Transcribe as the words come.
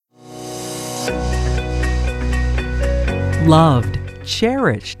Loved,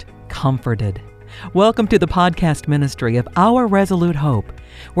 cherished, comforted. Welcome to the podcast ministry of Our Resolute Hope,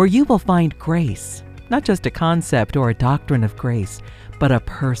 where you will find grace, not just a concept or a doctrine of grace, but a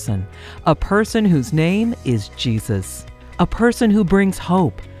person whose name is Jesus, a person who brings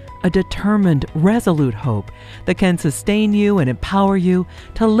hope, a determined, resolute hope that can sustain you and empower you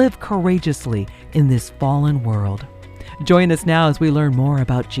to live courageously in this fallen world. Join us now as we learn more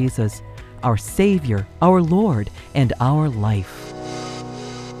about Jesus, our Savior, our Lord, and our life.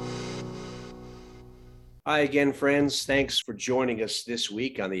 Hi again, friends. Thanks for joining us this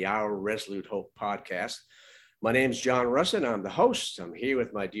week on the Our Resolute Hope podcast. My name is John Russin. I'm the host. I'm here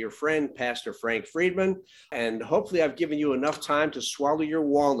with my dear friend, Pastor Frank Friedman, and hopefully I've given you enough time to swallow your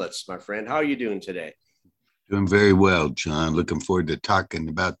walnuts, my friend. How are you doing today? Doing very well, John. Looking forward to talking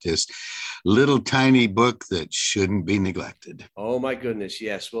about this little tiny book that shouldn't be neglected. Oh, my goodness,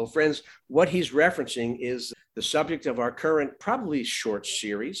 yes. Well, friends, what he's referencing is the subject of our current, probably short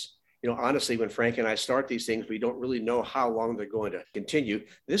series. Honestly, when Frank and I start these things, we don't really know how long they're going to continue.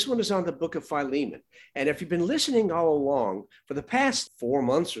 This one is on the book of Philemon. And if you've been listening all along, for the past 4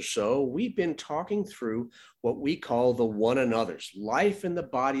 months or so, we've been talking through what we call the one another's, life in the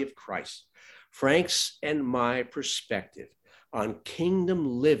body of Christ. Frank's and my perspective on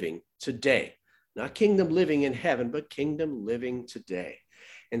kingdom living today, not kingdom living in heaven, but kingdom living today.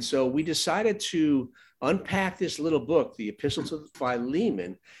 And so we decided to unpack this little book, the Epistle to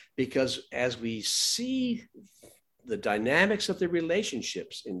Philemon, because as we see the dynamics of the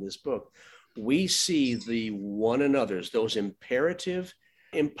relationships in this book, we see the one another's, those imperative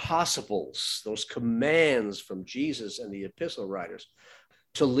impossibles, those commands from Jesus and the epistle writers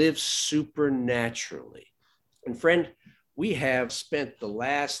to live supernaturally. And friend, we have spent the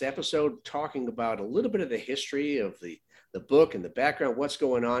last episode talking about a little bit of the history of the book and the background, what's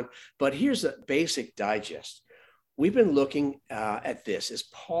going on. But here's a basic digest. We've been looking at this as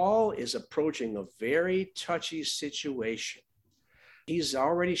Paul is approaching a very touchy situation. He's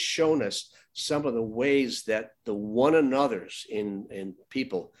already shown us some of the ways that the one another's in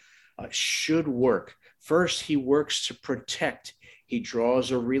people should work. First, he works to protect. He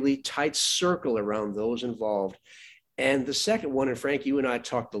draws a really tight circle around those involved. And the second one, and Frank, you and I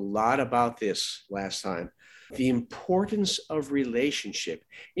talked a lot about this last time, the importance of relationship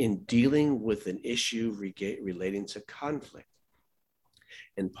in dealing with an issue relating to conflict.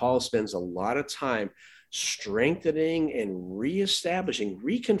 And Paul spends a lot of time strengthening and reestablishing,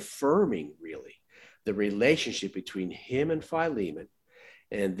 reconfirming really, the relationship between him and Philemon.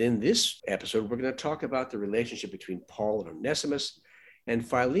 And then this episode, we're going to talk about the relationship between Paul and Onesimus and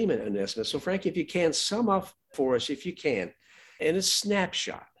Philemon and Onesimus. So Frank, if you can sum up for us, if you can, in a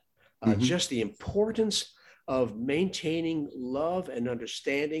snapshot, just the importance of maintaining love and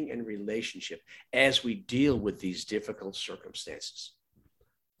understanding and relationship as we deal with these difficult circumstances.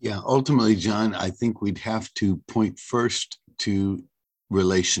 Yeah, ultimately, John, I think we'd have to point first to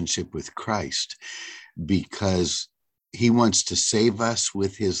relationship with Christ, because he wants to save us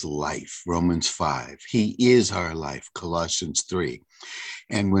with his life, Romans 5. He is our life, Colossians 3.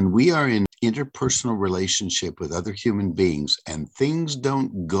 And when we are in interpersonal relationship with other human beings and things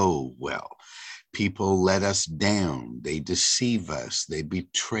don't go well, people let us down, they deceive us, they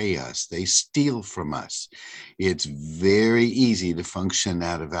betray us, they steal from us, it's very easy to function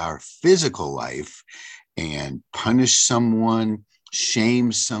out of our physical life and punish someone,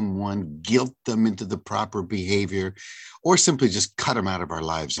 shame someone, guilt them into the proper behavior, or simply just cut them out of our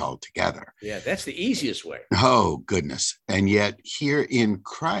lives altogether. Yeah, that's the easiest way. Oh, goodness. And yet here in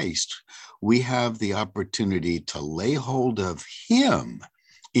Christ, we have the opportunity to lay hold of him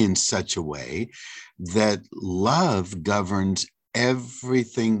in such a way that love governs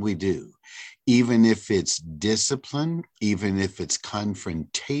everything we do. Even if it's discipline, even if it's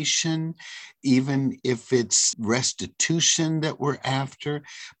confrontation, even if it's restitution that we're after,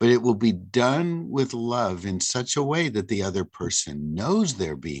 but it will be done with love in such a way that the other person knows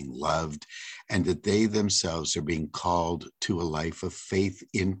they're being loved and that they themselves are being called to a life of faith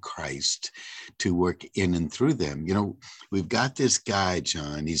in Christ to work in and through them. We've got this guy,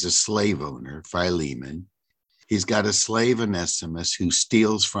 John, he's a slave owner, Philemon. He's got a slave, Onesimus, who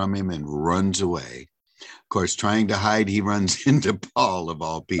steals from him and runs away. Of course, trying to hide, he runs into Paul, of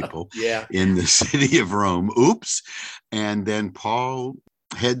all people, in the city of Rome. Oops. And then Paul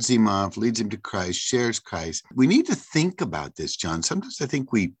heads him off, leads him to Christ, shares Christ. We need to think about this, John. Sometimes I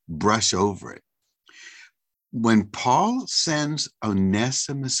think we brush over it. When Paul sends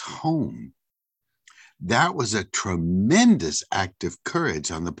Onesimus home, that was a tremendous act of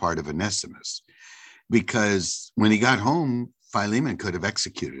courage on the part of Onesimus. Because when he got home, Philemon could have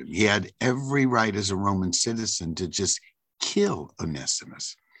executed him. He had every right as a Roman citizen to just kill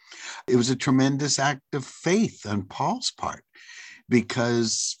Onesimus. It was a tremendous act of faith on Paul's part,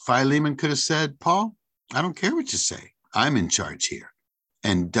 because Philemon could have said, Paul, I don't care what you say. I'm in charge here,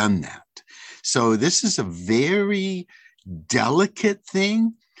 and done that. So this is a very delicate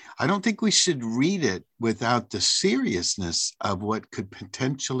thing. I don't think we should read it without the seriousness of what could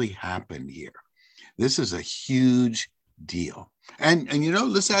potentially happen here. This is a huge deal. And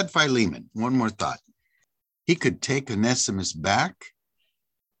let's add Philemon. One more thought. He could take Onesimus back,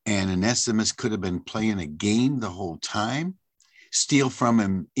 and Onesimus could have been playing a game the whole time, steal from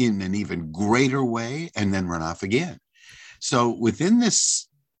him in an even greater way, and then run off again. So within this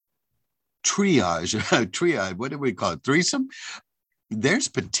triage, what do we call it? Threesome? There's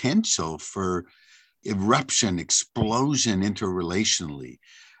potential for eruption, explosion interrelationally.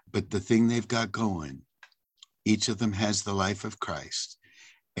 But the thing they've got going, each of them has the life of Christ,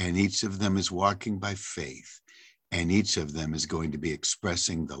 and each of them is walking by faith, and each of them is going to be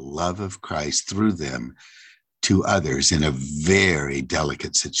expressing the love of Christ through them to others in a very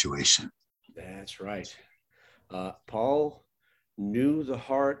delicate situation. That's right. Paul knew the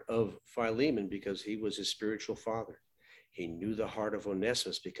heart of Philemon because he was his spiritual father. He knew the heart of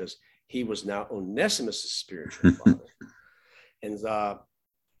Onesimus because he was now Onesimus' spiritual father. And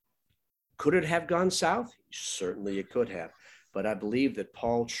could it have gone south? Certainly it could have. But I believe that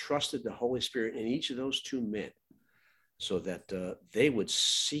Paul trusted the Holy Spirit in each of those two men so that they would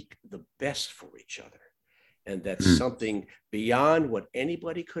seek the best for each other. And that something beyond what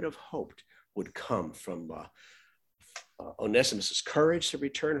anybody could have hoped would come from Onesimus' courage to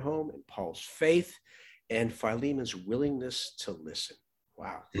return home, and Paul's faith, and Philemon's willingness to listen.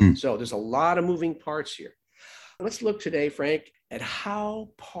 Wow. So there's a lot of moving parts here. Let's look today, Frank, at how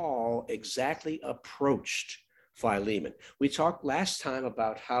Paul exactly approached Philemon. We talked last time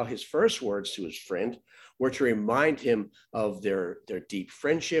about how his first words to his friend were to remind him of their deep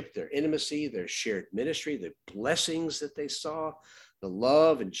friendship, their intimacy, their shared ministry, the blessings that they saw, the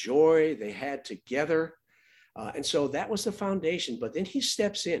love and joy they had together. And so that was the foundation. But then he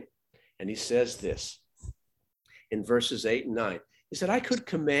steps in and he says this in verses 8 and 9. He said, I could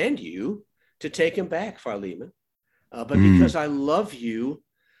command you to take him back, Philemon, but because I love you,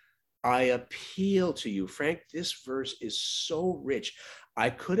 I appeal to you. Frank, this verse is so rich. I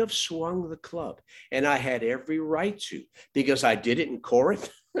could have swung the club, and I had every right to, because I did it in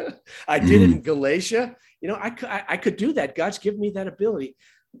Corinth. I did it in Galatia. I could do that. God's given me that ability.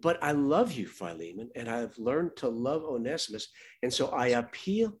 But I love you, Philemon, and I've learned to love Onesimus. And so I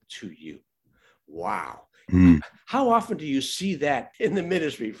appeal to you. Wow. How often do you see that in the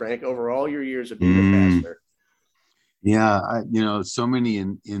ministry, Frank, over all your years of being a pastor? Yeah, so many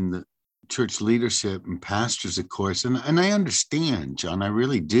in the church leadership and pastors, of course, and I understand, John, I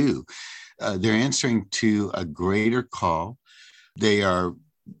really do. They're answering to a greater call. They are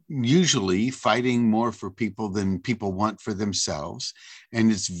usually fighting more for people than people want for themselves.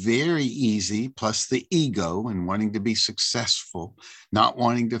 And it's very easy, plus the ego and wanting to be successful, not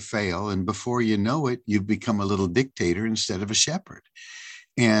wanting to fail. And before you know it, you've become a little dictator instead of a shepherd.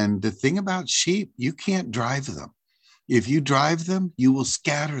 And the thing about sheep, you can't drive them. If you drive them, you will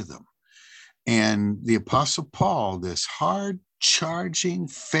scatter them. And the Apostle Paul, this hard-charging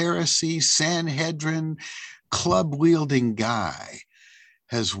Pharisee, Sanhedrin, club-wielding guy,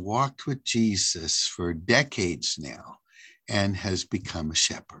 has walked with Jesus for decades now and has become a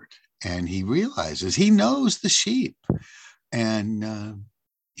shepherd. And he realizes, he knows the sheep, and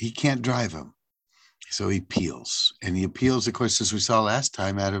he can't drive them. So he appeals. And he appeals, of course, as we saw last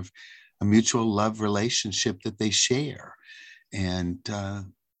time, out of a mutual love relationship that they share. And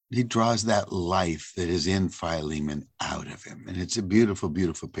he draws that life that is in Philemon out of him. And it's a beautiful,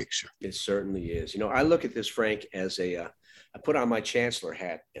 beautiful picture. It certainly is. I look at this, Frank, as I put on my chancellor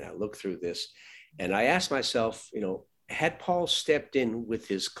hat and I look through this and I ask myself, had Paul stepped in with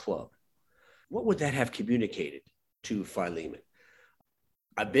his club, what would that have communicated to Philemon?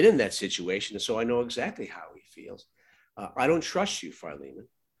 I've been in that situation, and so I know exactly how he feels. I don't trust you, Philemon.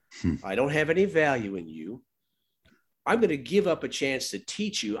 I don't have any value in you. I'm going to give up a chance to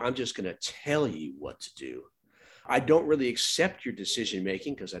teach you. I'm just going to tell you what to do. I don't really accept your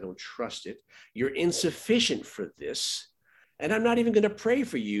decision-making because I don't trust it. You're insufficient for this. And I'm not even going to pray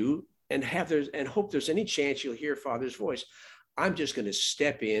for you and hope there's any chance you'll hear Father's voice. I'm just going to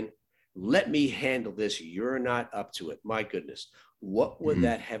step in. Let me handle this. You're not up to it. My goodness. What would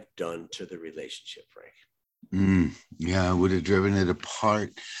that have done to the relationship, Frank? Yeah, I would have driven it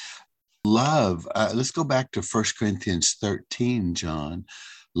apart. Love. Let's go back to 1 Corinthians 13, John.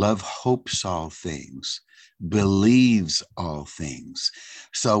 Love hopes all things, believes all things.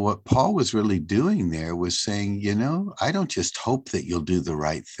 So what Paul was really doing there was saying, I don't just hope that you'll do the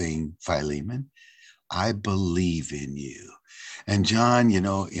right thing, Philemon. I believe in you. And John,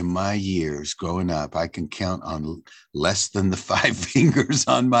 in my years growing up, I can count on less than the 5 fingers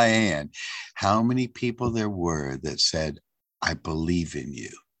on my hand how many people there were that said, I believe in you.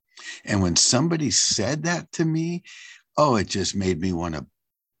 And when somebody said that to me, it just made me want to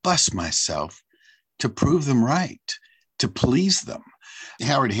bust myself to prove them right, to please them.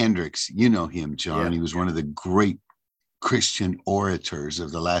 Howard Hendricks, you know him, John. Yeah. He was one of the great Christian orators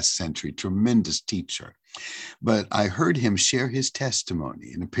of the last century, tremendous teacher. But I heard him share his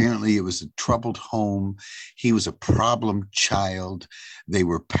testimony, and apparently it was a troubled home. He was a problem child. They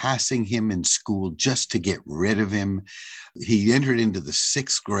were passing him in school just to get rid of him. He entered into the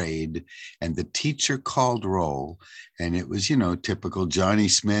 6th grade, and the teacher called roll, and it was, typical Johnny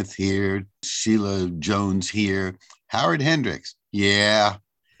Smith here, Sheila Jones here, Howard Hendricks. Yeah.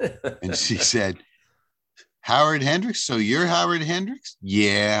 And she said, Howard Hendricks? So you're Howard Hendricks?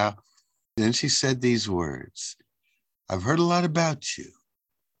 Yeah. Then she said these words, I've heard a lot about you,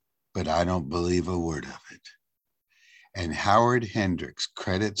 but I don't believe a word of it. And Howard Hendricks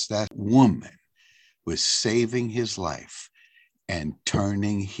credits that woman with saving his life and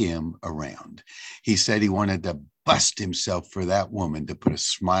turning him around. He said he wanted to bust himself for that woman to put a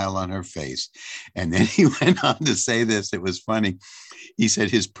smile on her face. And then he went on to say this. It was funny. He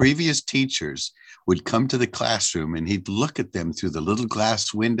said his previous teachers would come to the classroom and he'd look at them through the little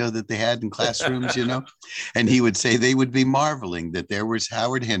glass window that they had in classrooms, and he would say they would be marveling that there was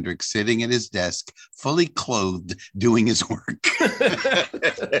Howard Hendricks sitting at his desk, fully clothed, doing his work.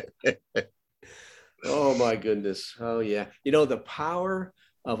 Oh, my goodness. Oh, yeah. The power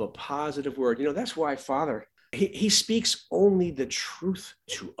of a positive word. That's why Father, he speaks only the truth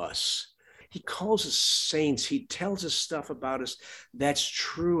to us. He calls us saints. He tells us stuff about us that's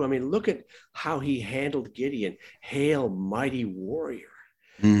true. I mean, look at how he handled Gideon. Hail, mighty warrior.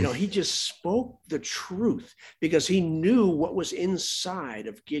 He just spoke the truth because he knew what was inside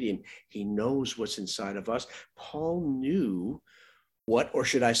of Gideon. He knows what's inside of us. Paul knew what, or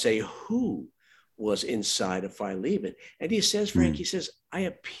should I say, who was inside of Philemon. And he says, Frank, he says, I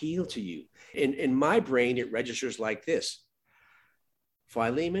appeal to you. In my brain, it registers like this.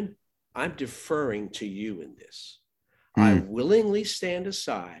 Philemon, I'm deferring to you in this. I willingly stand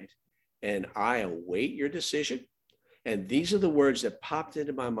aside and I await your decision. And these are the words that popped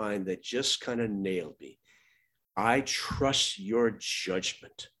into my mind that just kind of nailed me. I trust your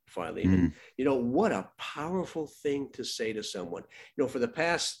judgment, Philemon. What a powerful thing to say to someone. For the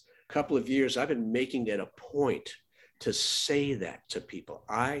past couple of years, I've been making it a point to say that to people.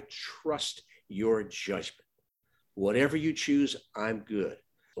 I trust your judgment. Whatever you choose, I'm good.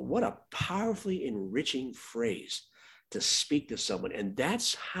 What a powerfully enriching phrase to speak to someone. And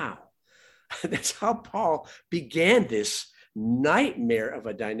that's how Paul began this nightmare of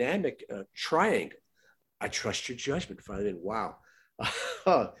a dynamic triangle. I trust your judgment, Father. Wow.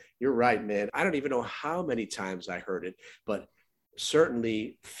 You're right, man. I don't even know how many times I heard it, but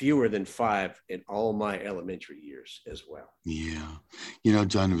certainly fewer than 5 in all my elementary years as well. Yeah.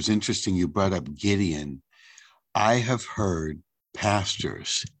 John, it was interesting you brought up Gideon. I have heard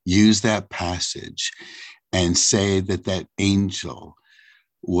pastors use that passage and say that angel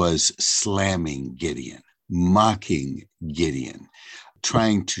was slamming Gideon, mocking Gideon,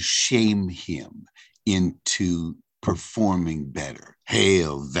 trying to shame him into performing better.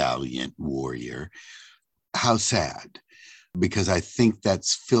 Hail, valiant warrior. How sad, because I think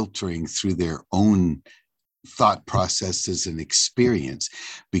that's filtering through their own thought processes and experience,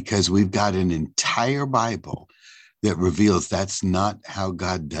 because we've got an entire Bible that reveals that's not how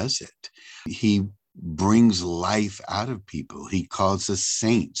God does it. He brings life out of people. He calls us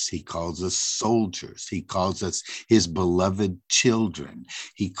saints. He calls us soldiers. He calls us his beloved children.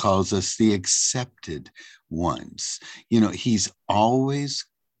 He calls us the accepted ones. He's always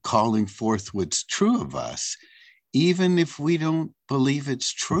calling forth what's true of us, even if we don't believe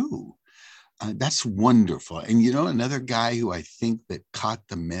it's true. That's wonderful. And another guy who I think that caught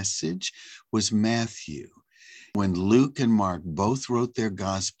the message was Matthew. When Luke and Mark both wrote their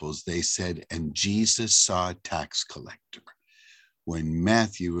gospels, they said, and Jesus saw a tax collector. When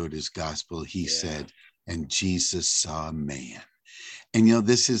Matthew wrote his gospel, he said, and Jesus saw a man. And,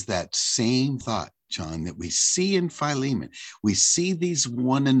 this is that same thought, John, that we see in Philemon. We see these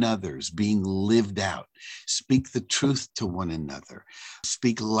one another's being lived out. Speak the truth to one another.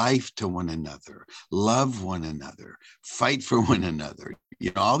 Speak life to one another. Love one another. Fight for one another.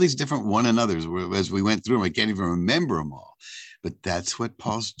 all these different one another's. As we went through them, I can't even remember them all. But that's what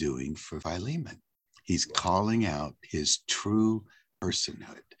Paul's doing for Philemon. He's calling out his true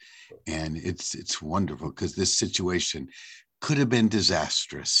personhood. And it's wonderful, because this situation could have been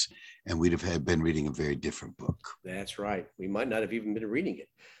disastrous, and we'd have been reading a very different book. That's right. We might not have even been reading it.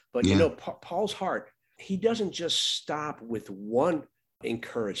 But, Yeah. Paul's heart, he doesn't just stop with one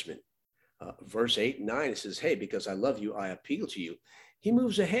encouragement. Verse 8 and 9, it says, hey, because I love you, I appeal to you. He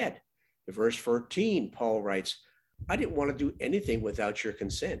moves ahead. In verse 14, Paul writes, I didn't want to do anything without your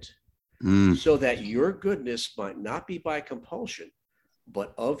consent, so that your goodness might not be by compulsion,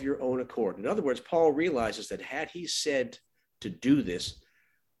 but of your own accord. In other words, Paul realizes that had he said to do this,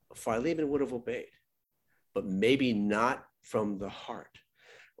 Philemon would have obeyed, but maybe not from the heart.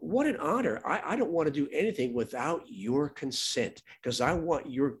 What an honor. I don't want to do anything without your consent, because I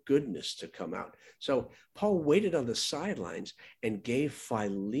want your goodness to come out. So Paul waited on the sidelines and gave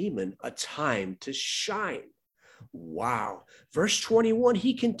Philemon a time to shine. Wow. Verse 21,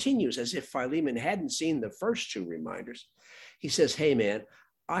 he continues as if Philemon hadn't seen the first two reminders. He says, hey, man,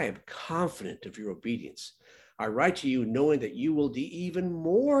 I am confident of your obedience. I write to you knowing that you will do even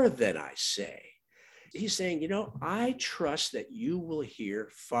more than I say. He's saying, I trust that you will hear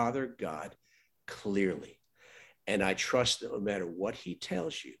Father God clearly. And I trust that no matter what he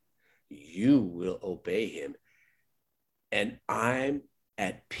tells you, you will obey him. And I'm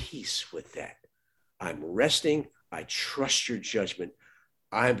at peace with that. I'm resting. I trust your judgment.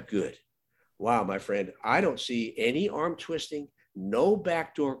 I'm good. Wow, my friend, I don't see any arm twisting, no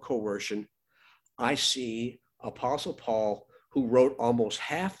backdoor coercion. I see Apostle Paul, who wrote almost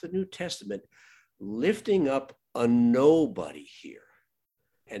half the New Testament, lifting up a nobody here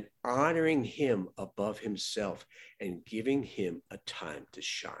and honoring him above himself and giving him a time to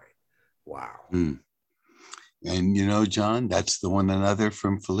shine. Wow. And John, that's the one another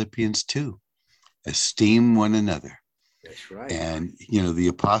from Philippians 2. Esteem one another. That's right. And, the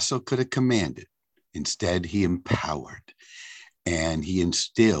apostle could have commanded. Instead, he empowered, and he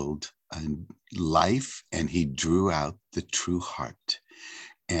instilled life, and he drew out the true heart.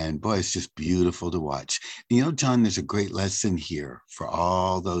 And boy, it's just beautiful to watch. John, there's a great lesson here for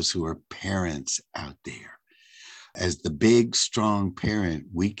all those who are parents out there. As the big, strong parent,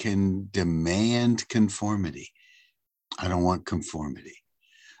 we can demand conformity. I don't want conformity.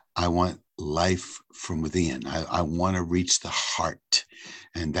 I want life from within. I want to reach the heart.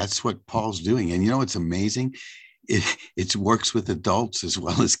 And that's what Paul's doing. And it's amazing. It works with adults as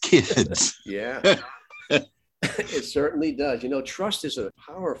well as kids. Yeah. It certainly does. Trust is a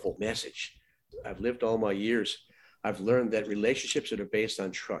powerful message. I've lived all my years. I've learned that relationships that are based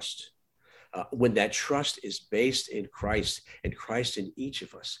on trust, when that trust is based in Christ and Christ in each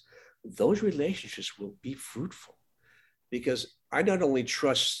of us, those relationships will be fruitful. Because I not only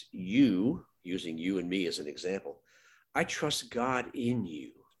trust you, using you and me as an example, I trust God in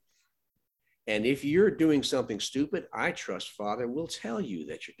you. And if you're doing something stupid, I trust Father will tell you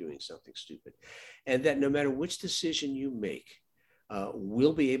that you're doing something stupid. And that no matter which decision you make,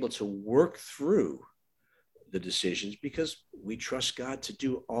 we'll be able to work through the decisions because we trust God to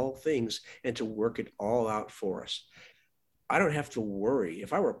do all things and to work it all out for us. I don't have to worry.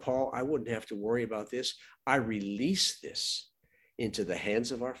 If I were Paul, I wouldn't have to worry about this. I release this into the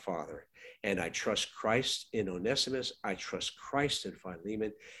hands of our Father. And I trust Christ in Onesimus. I trust Christ in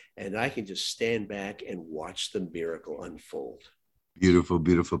Philemon. And I can just stand back and watch the miracle unfold. Beautiful,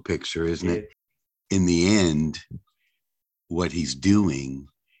 beautiful picture, isn't it? In the end, what he's doing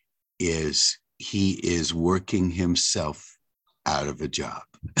is he is working himself out of a job.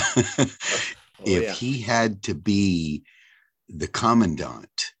 If he had to be the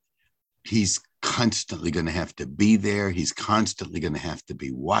commandant, he's constantly going to have to be there. He's constantly going to have to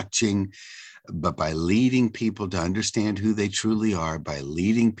be watching. But by leading people to understand who they truly are, by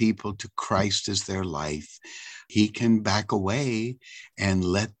leading people to Christ as their life, he can back away and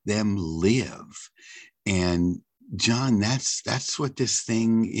let them live. And John, that's what this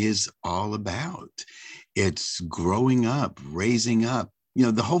thing is all about. It's growing up, raising up.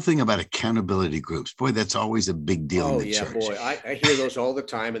 The whole thing about accountability groups, boy, that's always a big deal in the church. Boy, I hear those all the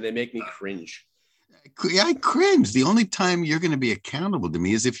time and they make me cringe. I cringe. The only time you're going to be accountable to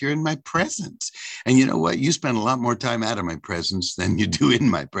me is if you're in my presence. And you know what? You spend a lot more time out of my presence than you do in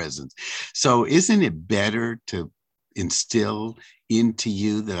my presence. So isn't it better to instill into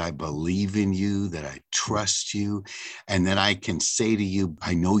you that I believe in you, that I trust you, and that I can say to you,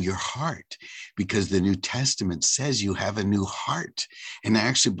 I know your heart, because the New Testament says you have a new heart. And I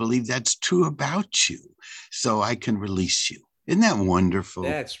actually believe that's true about you. So I can release you. Isn't that wonderful?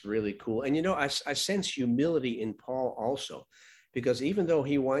 That's really cool. And I sense humility in Paul also. because even though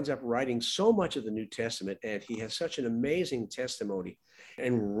he winds up writing so much of the New Testament and he has such an amazing testimony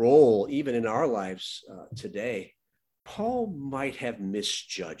and role even in our lives today, Paul might have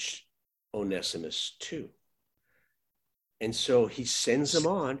misjudged Onesimus too. And so he sends him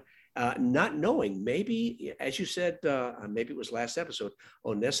on, not knowing, maybe, as you said, maybe it was last episode,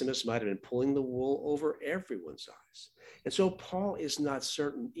 Onesimus might have been pulling the wool over everyone's eyes. And so Paul is not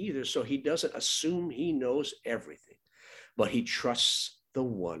certain either. So he doesn't assume he knows everything, but he trusts the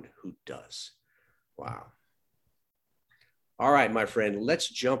one who does. Wow. All right, my friend, let's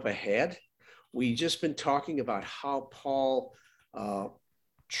jump ahead. We've just been talking about how Paul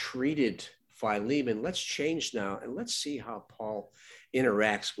treated Philemon. Let's change now and let's see how Paul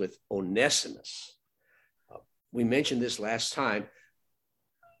interacts with Onesimus. We mentioned this last time.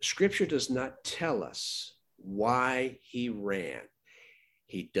 Scripture does not tell us why he ran.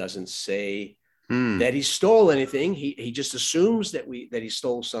 He doesn't say that he stole anything. He just assumes that he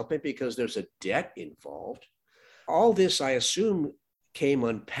stole something because there's a debt involved. All this, I assume, came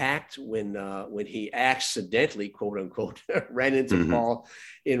unpacked when he accidentally, quote unquote, ran into Paul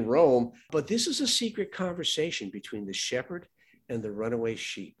in Rome. But this is a secret conversation between the shepherd and the runaway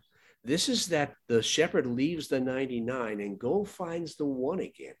sheep. This is that the shepherd leaves the 99 and finds the one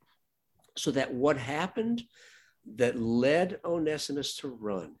again. So that what happened that led Onesimus to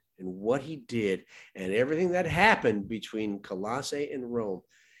run and what he did and everything that happened between Colossae and Rome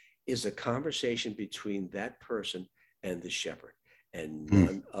is a conversation between that person and the shepherd and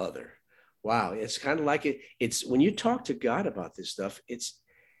none other. Wow. It's kind of like it's when you talk to God about this stuff,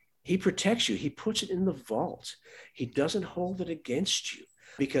 he protects you. He puts it in the vault. He doesn't hold it against you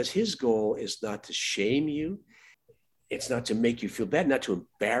because his goal is not to shame you. It's not to make you feel bad, not to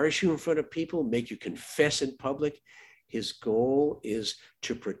embarrass you in front of people, make you confess in public. His goal is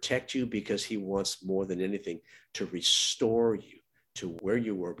to protect you because he wants more than anything to restore you to where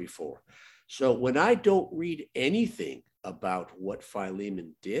you were before. So when I don't read anything about what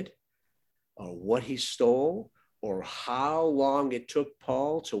Philemon did or what he stole or how long it took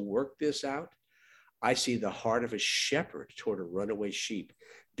Paul to work this out, I see the heart of a shepherd toward a runaway sheep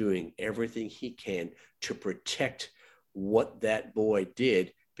doing everything he can to protect what that boy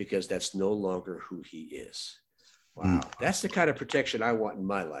did because that's no longer who he is. Wow. That's the kind of protection I want in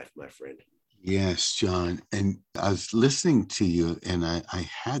my life, my friend. Yes, John. And I was listening to you and I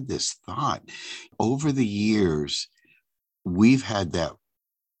had this thought. Over the years, we've had that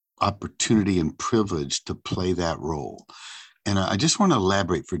opportunity and privilege to play that role. And I just want to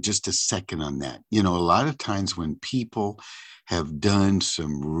elaborate for just a second on that. You know, a lot of times when people have done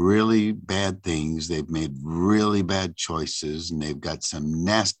some really bad things, they've made really bad choices, and they've got some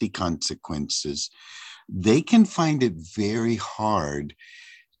nasty consequences, they can find it very hard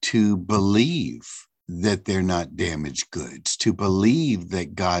to believe that they're not damaged goods, to believe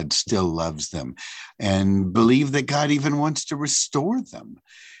that God still loves them, and believe that God even wants to restore them.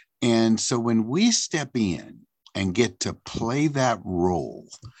 And so when we step in and get to play that role,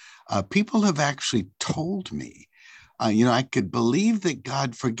 people have actually told me, I could believe that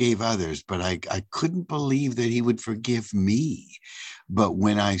God forgave others, but I couldn't believe that he would forgive me. But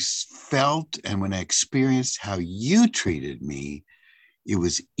when I felt and when I experienced how you treated me, it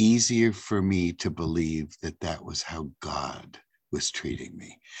was easier for me to believe that that was how God was treating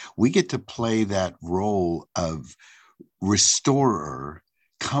me. We get to play that role of restorer,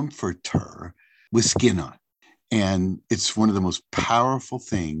 comforter with skin on. And it's one of the most powerful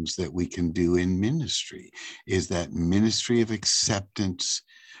things that we can do in ministry is that ministry of acceptance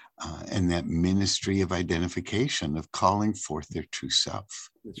and that ministry of identification, of calling forth their true self.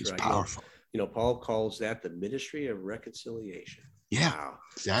 It's right. Powerful. Paul calls that the ministry of reconciliation. Yeah, wow.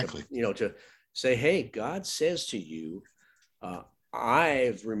 Exactly. To say, hey, God says to you,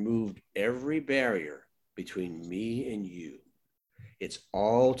 I've removed every barrier between me and you. It's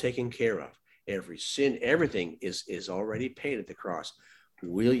all taken care of. Every sin, everything is already paid at the cross.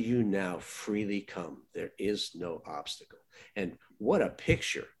 Will you now freely come? There is no obstacle. And what a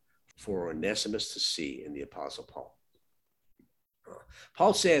picture for Onesimus to see in the Apostle Paul.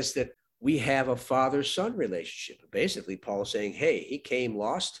 Paul says that we have a father-son relationship. Basically, Paul is saying, hey, he came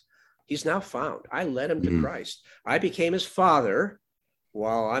lost. He's now found. I led him to Christ. I became his father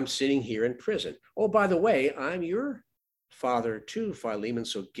while I'm sitting here in prison. Oh, by the way, I'm your father too, Philemon.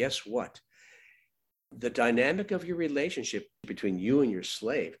 So guess what? The dynamic of your relationship between you and your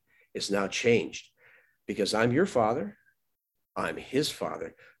slave is now changed because I'm your father. I'm his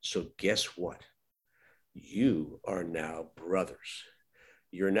father. So guess what? You are now brothers.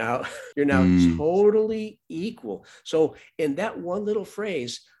 You're now totally equal. So in that one little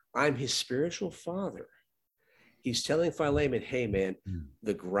phrase, I'm his spiritual father. He's telling Philemon, hey, man,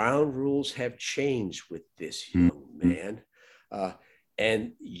 the ground rules have changed with this Mm. young man.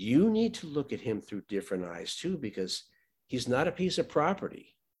 And you need to look at him through different eyes too, because he's not a piece of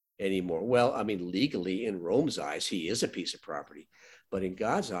property anymore. Well, I mean, legally in Rome's eyes, he is a piece of property, but in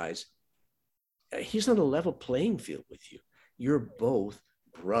God's eyes, he's on a level playing field with you. You're both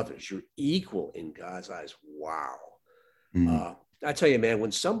brothers. You're equal in God's eyes. Wow. I tell you, man,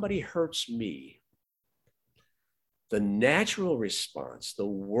 when somebody hurts me, the natural response, the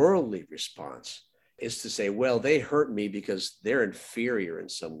worldly response, is to say, well, they hurt me because they're inferior in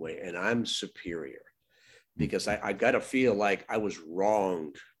some way and I'm superior, because I got to feel like I was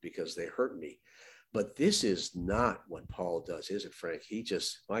wronged because they hurt me. But this is not what Paul does, is it, Frank? He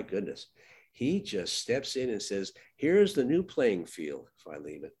just, my goodness, he just steps in and says, here's the new playing field,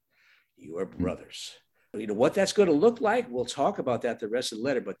 Philemon. You are brothers. You know what that's going to look like? We'll talk about that the rest of the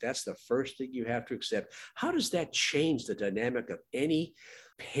letter, but that's the first thing you have to accept. How does that change the dynamic of any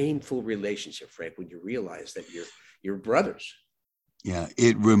painful relationship, Frank, when you realize that you're brothers? Yeah,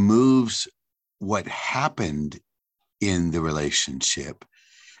 it removes what happened in the relationship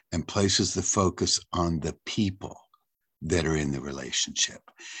and places the focus on the people that are in the relationship.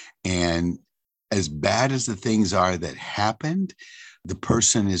 And as bad as the things are that happened, the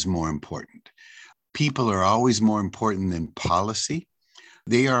person is more important. People are always more important than policy.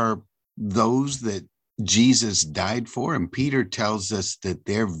 They are those that Jesus died for. And Peter tells us that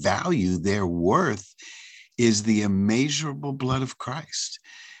their value, their worth, is the immeasurable blood of Christ.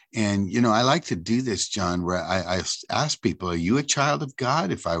 And, I like to do this, John, where I ask people, are you a child of God?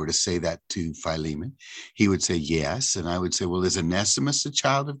 If I were to say that to Philemon, he would say yes. And I would say, well, is Onesimus a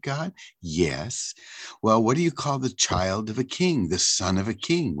child of God? Yes. Well, what do you call the child of a king, the son of a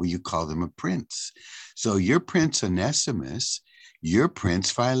king? Well, you call them a prince. So your Prince Onesimus, your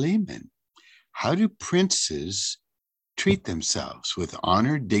Prince Philemon. How do princes treat themselves? With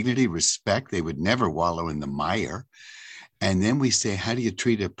honor, dignity, respect? They would never wallow in the mire. And then we say, how do you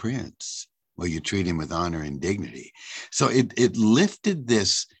treat a prince? Well, you treat him with honor and dignity. So it lifted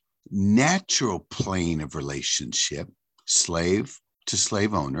this natural plane of relationship, slave to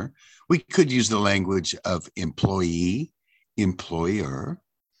slave owner. We could use the language of employee, employer,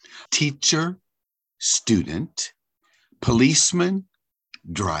 teacher, student, policeman,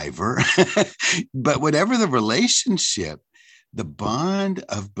 driver. But whatever the relationship, the bond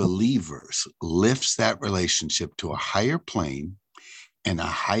of believers lifts that relationship to a higher plane and a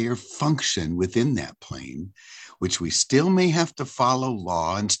higher function within that plane, which we still may have to follow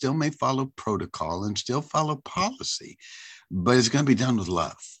law and still may follow protocol and still follow policy, but it's going to be done with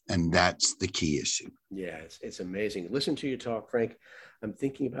love. And that's the key issue. Yeah, it's amazing. Listen to you talk, Frank. I'm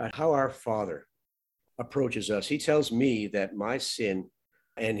thinking about how our Father approaches us. He tells me that my sin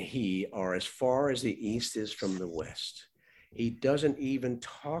and he are as far as the east is from the west. He doesn't even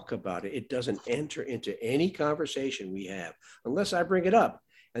talk about it. It doesn't enter into any conversation we have unless I bring it up.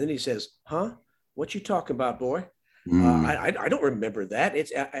 And then he says, huh? What you talking about, boy? I don't remember that.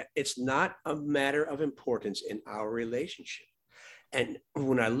 It's not a matter of importance in our relationship. And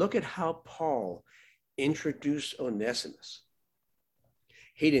when I look at how Paul introduced Onesimus,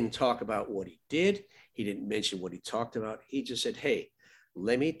 he didn't talk about what he did. He didn't mention what he talked about. He just said, hey,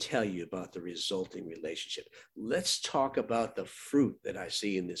 let me tell you about the resulting relationship. Let's talk about the fruit that I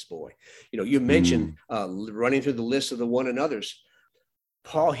see in this boy. You mentioned running through the list of the one another's.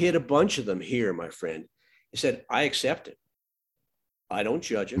 Paul hit a bunch of them here, my friend. He said, I accept it. I don't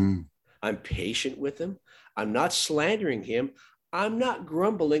judge him. I'm patient with him. I'm not slandering him. I'm not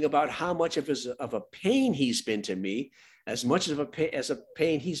grumbling about how much of a pain he's been to me, as much as a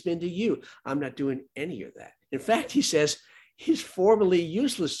pain he's been to you. I'm not doing any of that. In fact, he says, he's formally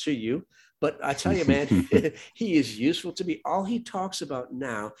useless to you, but I tell you, man, he is useful to me. All he talks about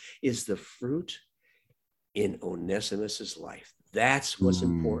now is the fruit in Onesimus's life. That's what's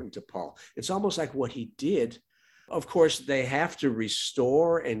important to Paul. It's almost like what he did. Of course, they have to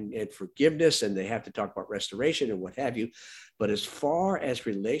restore and forgiveness, and they have to talk about restoration and what have you. But as far as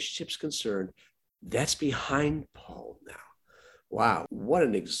relationships concerned, that's behind Paul now. Wow, what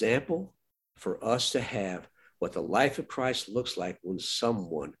an example for us to have what the life of Christ looks like when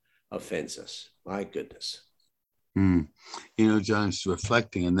someone offends us. My goodness. John, it's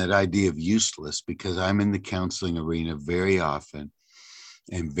reflecting on that idea of useless, because I'm in the counseling arena very often.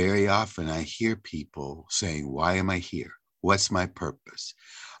 And very often I hear people saying, why am I here? What's my purpose?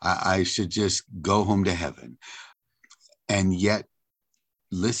 I should just go home to heaven. And yet,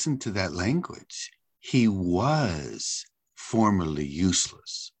 listen to that language. He was formerly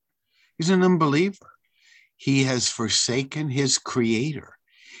useless. He's an unbeliever. He has forsaken his creator.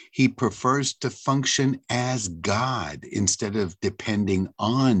 He prefers to function as God instead of depending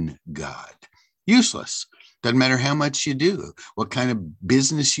on God. Useless. Doesn't matter how much you do, what kind of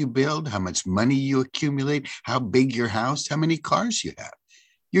business you build, how much money you accumulate, how big your house, how many cars you have.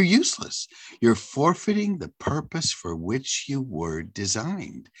 You're useless. You're forfeiting the purpose for which you were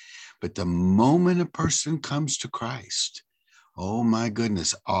designed. But the moment a person comes to Christ, oh my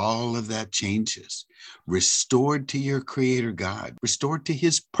goodness, all of that changes. Restored to your Creator God, restored to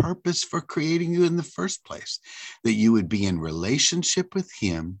His purpose for creating you in the first place, that you would be in relationship with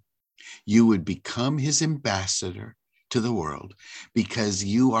Him, you would become His ambassador to the world because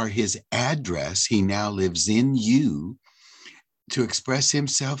you are His address. He now lives in you to express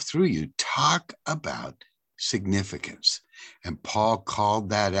Himself through you. Talk about significance. And Paul called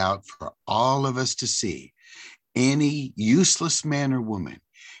that out for all of us to see. Any useless man or woman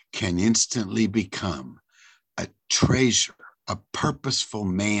can instantly become a treasure, a purposeful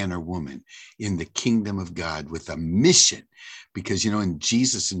man or woman in the kingdom of God with a mission. Because, in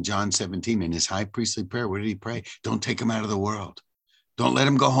Jesus in John 17, in His high priestly prayer, what did He pray? Don't take them out of the world. Don't let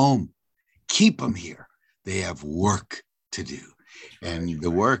them go home. Keep them here. They have work to do. And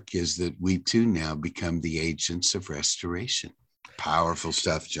the work is that we too now become the agents of restoration. Powerful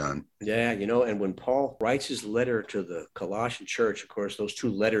stuff, John. Yeah, and when Paul writes his letter to the Colossian church, of course, those two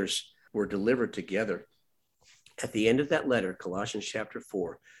letters were delivered together. At the end of that letter, Colossians chapter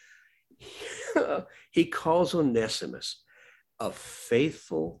 4, he calls Onesimus a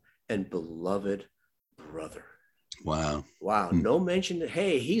faithful and beloved brother. Wow. No mention that,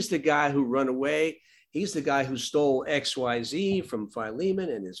 hey, he's the guy who ran away. He's the guy who stole XYZ from Philemon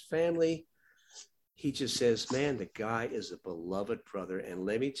and his family. He just says, man, the guy is a beloved brother. And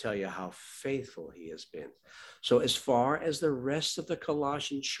let me tell you how faithful he has been. So as far as the rest of the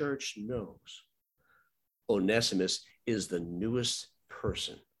Colossian church knows, Onesimus is the newest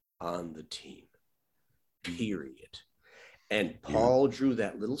person on the team, period. And Paul drew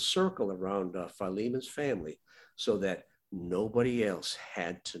that little circle around Philemon's family so that nobody else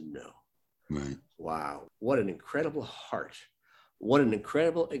had to know. Right. Wow. What an incredible heart. What an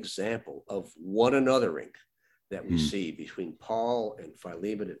incredible example of one anothering that we see between Paul and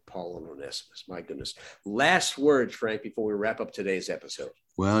Philemon and Paul and Onesimus. My goodness. Last words, Frank, before we wrap up today's episode.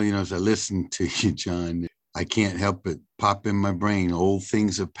 Well, as I listen to you, John, I can't help but pop in my brain. Old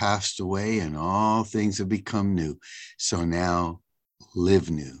things have passed away and all things have become new. So now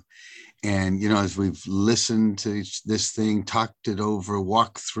live new. And, as we've listened to this thing, talked it over,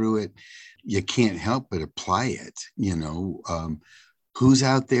 walked through it, you can't help but apply it. Who's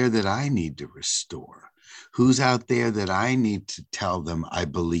out there that I need to restore? Who's out there that I need to tell them I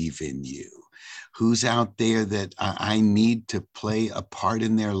believe in you? Who's out there that I need to play a part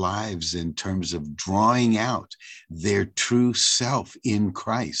in their lives in terms of drawing out their true self in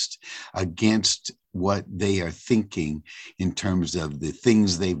Christ against what they are thinking in terms of the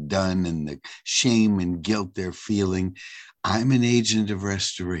things they've done and the shame and guilt they're feeling? I'm an agent of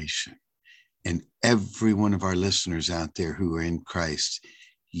restoration. And every one of our listeners out there who are in Christ,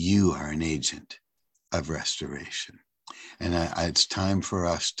 you are an agent of restoration. And it's time for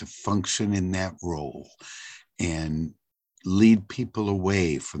us to function in that role and lead people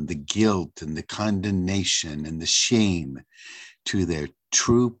away from the guilt and the condemnation and the shame to their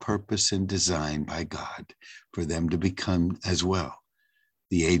true purpose and design by God for them to become as well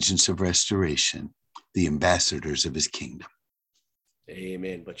the agents of restoration, the ambassadors of His kingdom.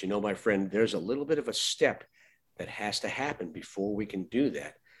 Amen. But my friend, there's a little bit of a step that has to happen before we can do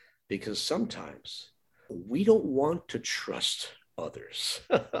that, because sometimes we don't want to trust others.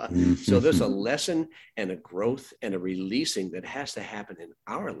 So there's a lesson and a growth and a releasing that has to happen in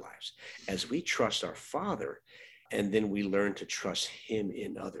our lives as we trust our Father, and then we learn to trust Him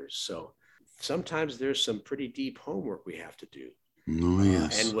in others. So sometimes there's some pretty deep homework we have to do. Oh,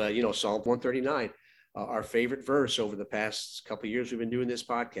 yes. And Psalm 139, our favorite verse over the past couple of years we've been doing this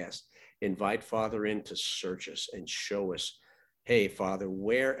podcast. Invite Father in to search us and show us, hey, Father,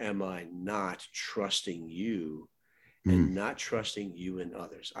 where am I not trusting you and not trusting you in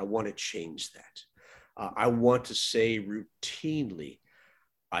others? I want to change that. I want to say routinely,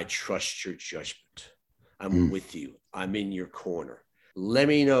 I trust your judgment. I'm with you. I'm in your corner. Let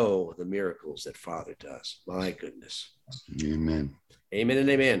me know the miracles that Father does. My goodness. Amen. Amen and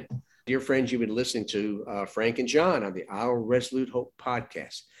amen. Dear friends, you've been listening to Frank and John on the Our Resolute Hope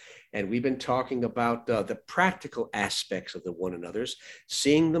podcast. And we've been talking about the practical aspects of the one another's,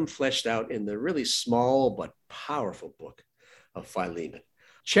 seeing them fleshed out in the really small but powerful book of Philemon.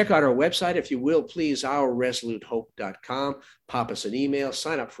 Check out our website, if you will, please, ourresolutehope.com. Pop us an email,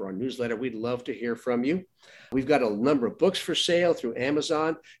 sign up for our newsletter. We'd love to hear from you. We've got a number of books for sale through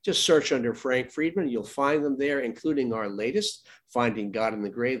Amazon. Just search under Frank Friedman. You'll find them there, including our latest, Finding God in the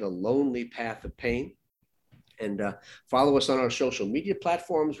Gray, The Lonely Path of Pain. And follow us on our social media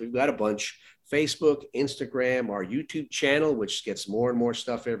platforms. We've got a bunch: Facebook, Instagram, our YouTube channel, which gets more and more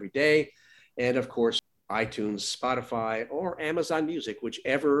stuff every day. And of course, iTunes, Spotify, or Amazon Music,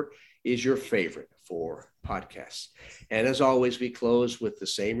 whichever is your favorite for podcasts. And as always, we close with the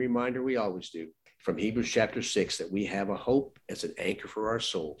same reminder we always do from Hebrews chapter 6, that we have a hope as an anchor for our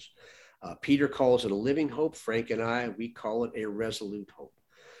souls. Peter calls it a living hope. Frank and I, we call it a resolute hope.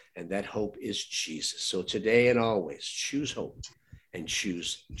 And that hope is Jesus. So today and always, choose hope and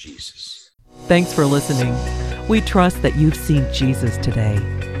choose Jesus. Thanks for listening. We trust that you've seen Jesus today.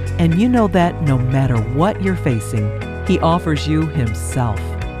 And you know that no matter what you're facing, he offers you himself,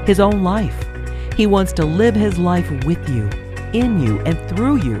 his own life. He wants to live his life with you, in you, and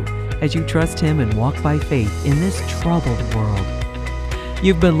through you as you trust him and walk by faith in this troubled world.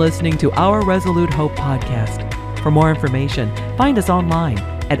 You've been listening to Our Resolute Hope podcast. For more information, find us online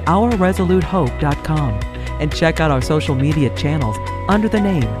at ourresolutehope.com and check out our social media channels under the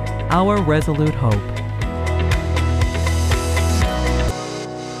name Our Resolute Hope.